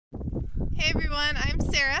Hey everyone, I'm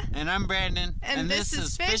Sarah. And I'm Brandon. And this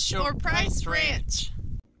is Fish or Price Ranch.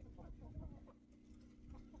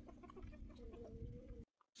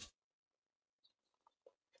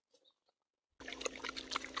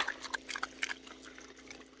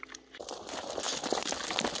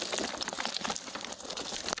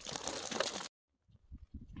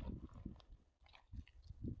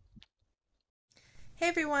 Hey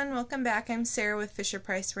everyone, welcome back. I'm Sarah with Fish or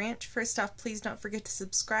Price Ranch. First off, please don't forget to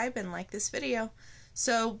subscribe and like this video.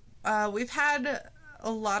 So we've had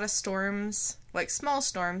a lot of storms, like small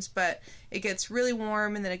storms, but it gets really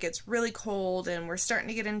warm and then it gets really cold, and we're starting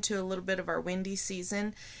to get into a little bit of our windy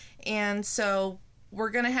season. And so we're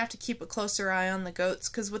going to have to keep a closer eye on the goats,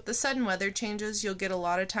 because with the sudden weather changes, you'll get a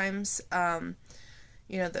lot of times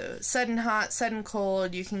you know, the sudden hot, sudden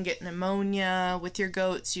cold, you can get pneumonia with your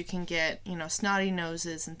goats, you can get, you know, snotty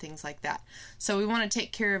noses and things like that. So we want to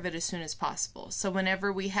take care of it as soon as possible. So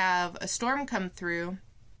whenever we have a storm come through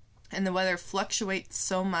and the weather fluctuates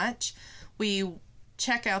so much, we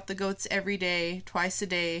check out the goats every day, twice a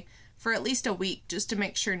day, for at least a week, just to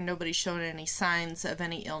make sure nobody's showing any signs of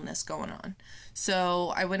any illness going on.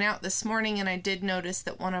 So I went out this morning and I did notice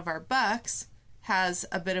that one of our bucks has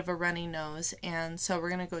a bit of a runny nose, and so we're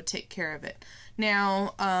going to go take care of it.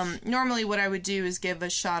 Now, normally what I would do is give a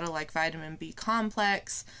shot of like vitamin B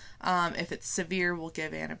complex. If it's severe, we'll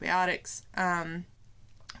give antibiotics.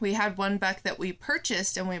 We had one buck that we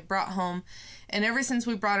purchased and we brought home, and ever since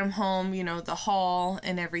we brought him home, you know, the haul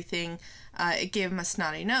and everything, it gave him a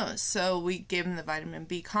snotty nose. So we gave him the vitamin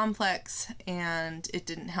B complex and it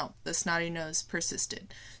didn't help. The snotty nose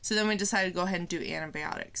persisted. So then we decided to go ahead and do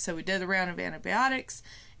antibiotics. So we did a round of antibiotics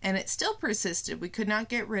and it still persisted. We could not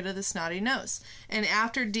get rid of the snotty nose. And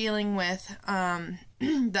after dealing with the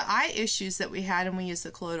eye issues that we had, and we used the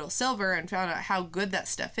colloidal silver and found out how good that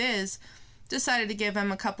stuff is, decided to give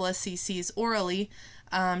him a couple of cc's orally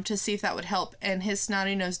to see if that would help, and his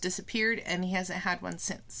snotty nose disappeared and he hasn't had one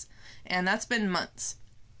since. And that's been months.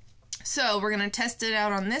 So we're going to test it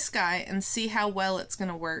out on this guy and see how well it's going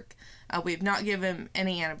to work. We've not given him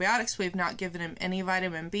any antibiotics. We've not given him any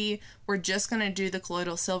vitamin B. We're just going to do the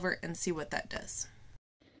colloidal silver and see what that does.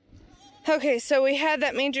 Okay, so we had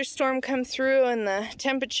that major storm come through and the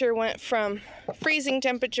temperature went from freezing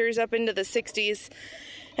temperatures up into the 60s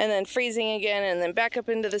and then freezing again and then back up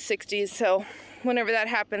into the 60s. So whenever that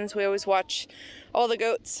happens, we always watch all the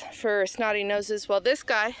goats for snotty noses. Well, this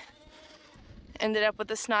guy ended up with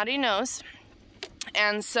a snotty nose,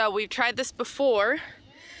 and so we've tried this before,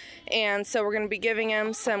 and so we're going to be giving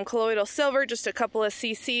him some colloidal silver, just a couple of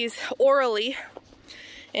cc's orally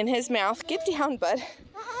in his mouth. Get down, bud.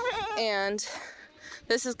 And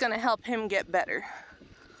this is going to help him get better.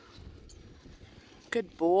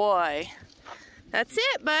 Good boy. That's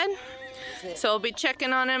it, bud. So we'll be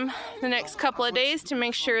checking on him the next couple of days to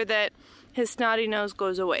make sure that his snotty nose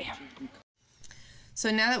goes away. So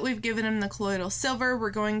now that we've given him the colloidal silver, we're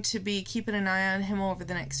going to be keeping an eye on him over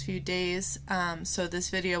the next few days. So this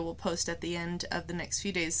video will post at the end of the next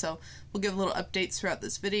few days. So we'll give little updates throughout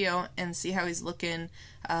this video and see how he's looking.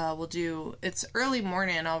 It's early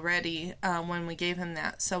morning already when we gave him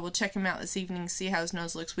that. So we'll check him out this evening, see how his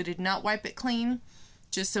nose looks. We did not wipe it clean,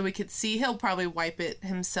 just so we could see. He'll probably wipe it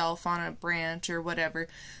himself on a branch or whatever.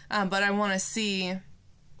 But I want to see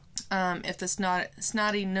if the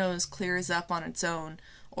snotty nose clears up on its own,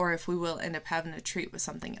 or if we will end up having to treat with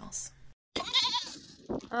something else.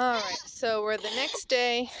 Alright, so we're the next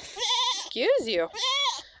day. Excuse you.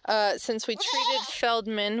 Since we treated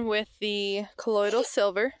Feldman with the colloidal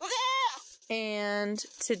silver, and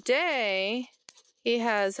today he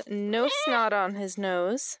has no snot on his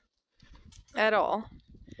nose at all.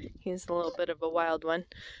 He's a little bit of a wild one.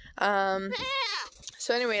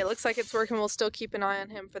 So anyway, it looks like it's working. We'll still keep an eye on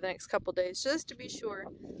him for the next couple days, just to be sure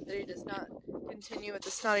that he does not continue with the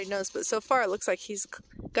snotty nose. But so far, it looks like he's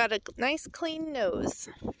got a nice clean nose.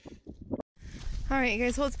 Alright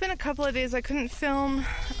guys, well, it's been a couple of days. I couldn't film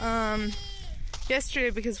yesterday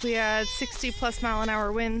because we had 60+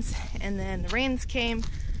 mile-an-hour winds, and then the rains came,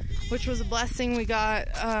 which was a blessing. We got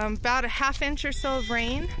about a ½ inch or so of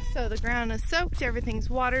rain, so the ground is soaked, everything's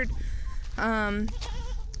watered.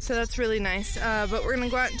 So that's really nice. But we're gonna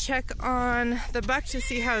go out and check on the buck to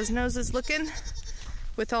see how his nose is looking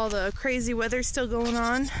with all the crazy weather still going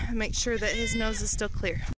on, and make sure that his nose is still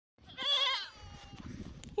clear.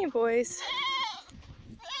 Hey boys.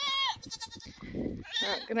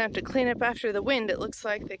 Gonna have to clean up after the wind. It looks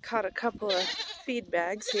like they caught a couple of feed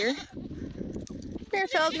bags here. Come here,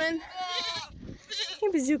 Feldman. Hey,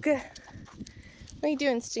 Bazooka. What are you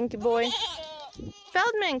doing, stinky boy?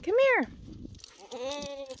 Feldman, come here.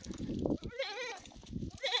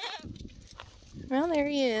 Well, there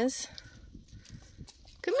he is.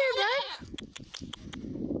 Come here, bud.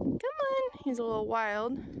 Come on. He's a little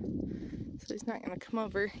wild, so he's not going to come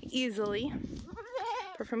over easily.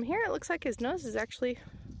 But from here, it looks like his nose is actually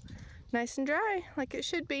nice and dry, like it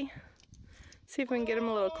should be. See if we can get him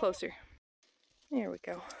a little closer. There we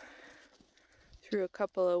go. Threw a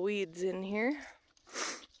couple of weeds in here.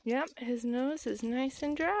 Yep, his nose is nice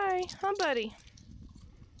and dry. Huh, buddy?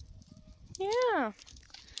 Yeah.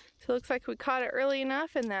 So it looks like we caught it early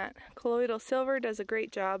enough, and that colloidal silver does a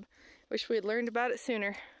great job. Wish we had learned about it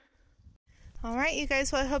sooner. Alright, you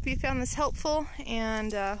guys, well, I hope you found this helpful,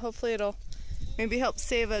 and hopefully it'll maybe help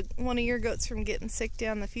save one of your goats from getting sick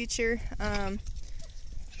down the future.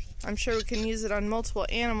 I'm sure we can use it on multiple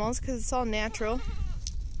animals because it's all natural.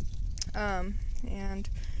 And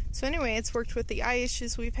so anyway, it's worked with the eye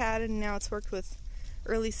issues we've had, and now it's worked with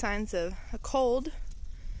early signs of a cold.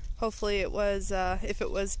 Hopefully it was, if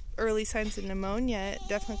it was early signs of pneumonia, it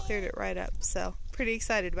definitely cleared it right up. So pretty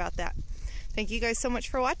excited about that. Thank you guys so much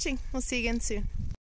for watching. We'll see you again soon.